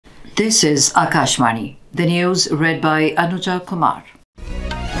This is Akashvani. The news read by Anuja Kumar.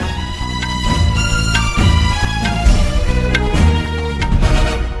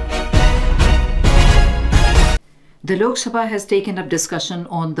 The Lok Sabha has taken up discussion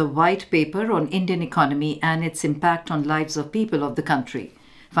on the White Paper on Indian economy and its impact on lives of people of the country.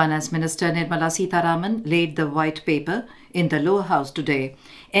 Finance Minister Nirmala Sitharaman laid the White Paper in the lower house today.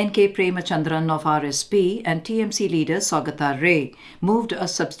 N.K. Premachandran of RSP and TMC leader Saugata Ray moved a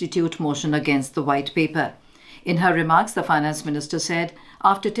substitute motion against the White Paper. In her remarks, the Finance Minister said,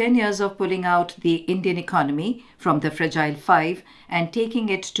 after 10 years of pulling out the Indian economy from the fragile five and taking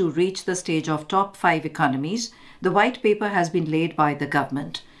it to reach the stage of top 5 economies, the White Paper has been laid by the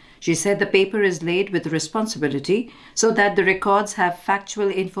government. She said the paper is laid with responsibility so that the records have factual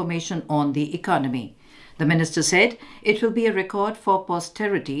information on the economy. The minister said it will be a record for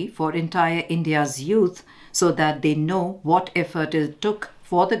posterity for entire India's youth so that they know what effort it took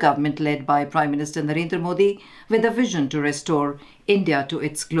for the government led by Prime Minister Narendra Modi with a vision to restore India to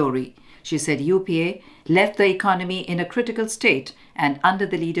its glory. She said UPA left the economy in a critical state and under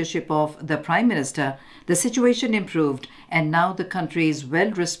the leadership of the Prime Minister, the situation improved and now the country is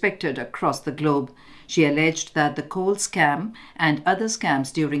well respected across the globe. She alleged that the coal scam and other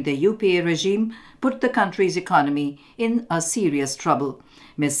scams during the UPA regime put the country's economy in a serious trouble.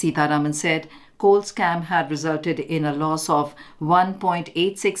 Ms. Sitharaman said coal scam had resulted in a loss of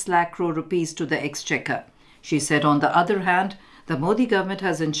 1.86 lakh crore rupees to the exchequer. She said, on the other hand, the Modi government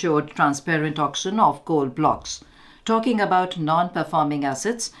has ensured transparent auction of coal blocks. Talking about non-performing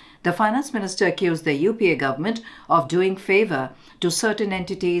assets, the Finance Minister accused the UPA government of doing favour to certain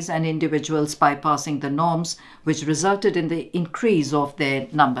entities and individuals bypassing the norms, which resulted in the increase of their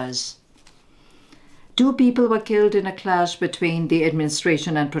numbers. 2 people were killed in a clash between the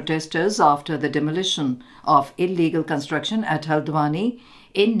administration and protesters after the demolition of illegal construction at Haldwani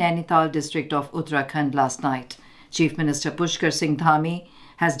in Nainital district of Uttarakhand last night. Chief Minister Pushkar Singh Dhami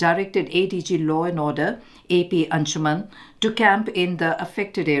has directed ADG Law and Order, AP Anshuman, to camp in the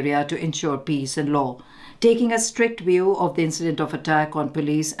affected area to ensure peace and law. Taking a strict view of the incident of attack on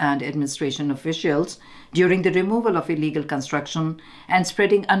police and administration officials during the removal of illegal construction and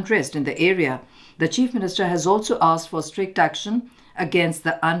spreading unrest in the area, the Chief Minister has also asked for strict action against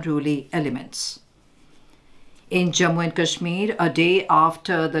the unruly elements. In Jammu and Kashmir, a day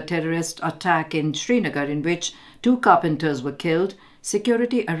after the terrorist attack in Srinagar in which 2 carpenters were killed,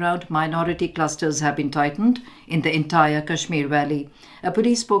 security around minority clusters have been tightened in the entire Kashmir Valley. A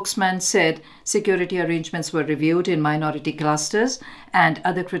police spokesman said security arrangements were reviewed in minority clusters and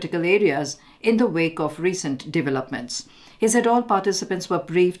other critical areas in the wake of recent developments. He said all participants were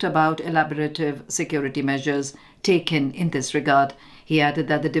briefed about elaborative security measures taken in this regard. He added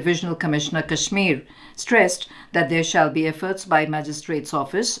that the Divisional Commissioner Kashmir stressed that there shall be efforts by Magistrates'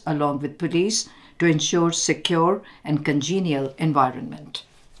 Office along with police to ensure secure and congenial environment.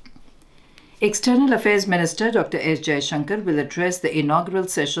 External Affairs Minister Dr. S. Jaishankar will address the inaugural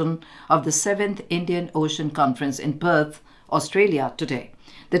session of the 7th Indian Ocean Conference in Perth, Australia today.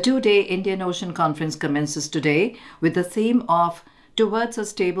 The 2-day Indian Ocean Conference commences today with the theme of Towards a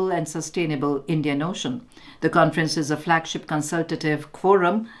Stable and Sustainable Indian Ocean. The conference is a flagship consultative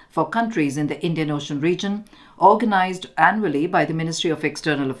forum for countries in the Indian Ocean region, organized annually by the Ministry of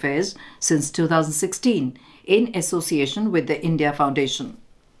External Affairs since 2016 in association with the India Foundation.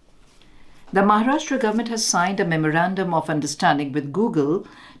 The Maharashtra government has signed a memorandum of understanding with Google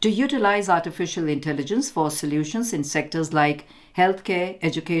to utilize artificial intelligence for solutions in sectors like healthcare,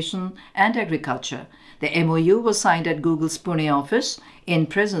 education, and agriculture. The MOU was signed at Google's Pune office in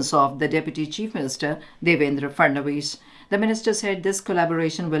presence of the Deputy Chief Minister Devendra Fadnavis. The minister said this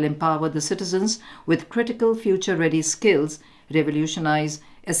collaboration will empower the citizens with critical future-ready skills, revolutionize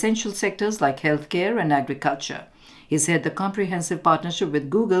essential sectors like healthcare and agriculture. He said the comprehensive partnership with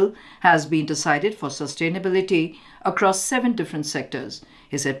Google has been decided for sustainability across 7 different sectors.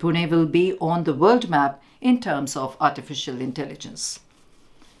 He said Pune will be on the world map in terms of artificial intelligence.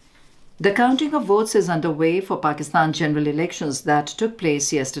 The counting of votes is underway for Pakistan general elections that took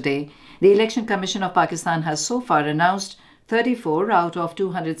place yesterday. The Election Commission of Pakistan has so far announced 34 out of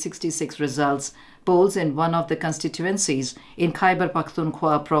 266 results. Polls in one of the constituencies in Khyber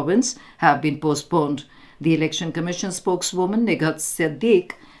Pakhtunkhwa province have been postponed. The Election Commission spokeswoman Nighat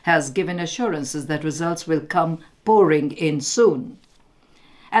Siddique has given assurances that results will come pouring in soon.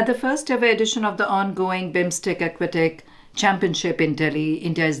 At the first ever edition of the ongoing BIMSTEC Aquatic Championship in Delhi,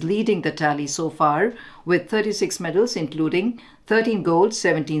 India is leading the tally so far with 36 medals, including 13 gold,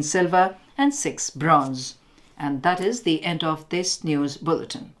 17 silver and 6 bronze. And that is the end of this news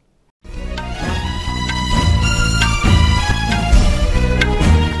bulletin.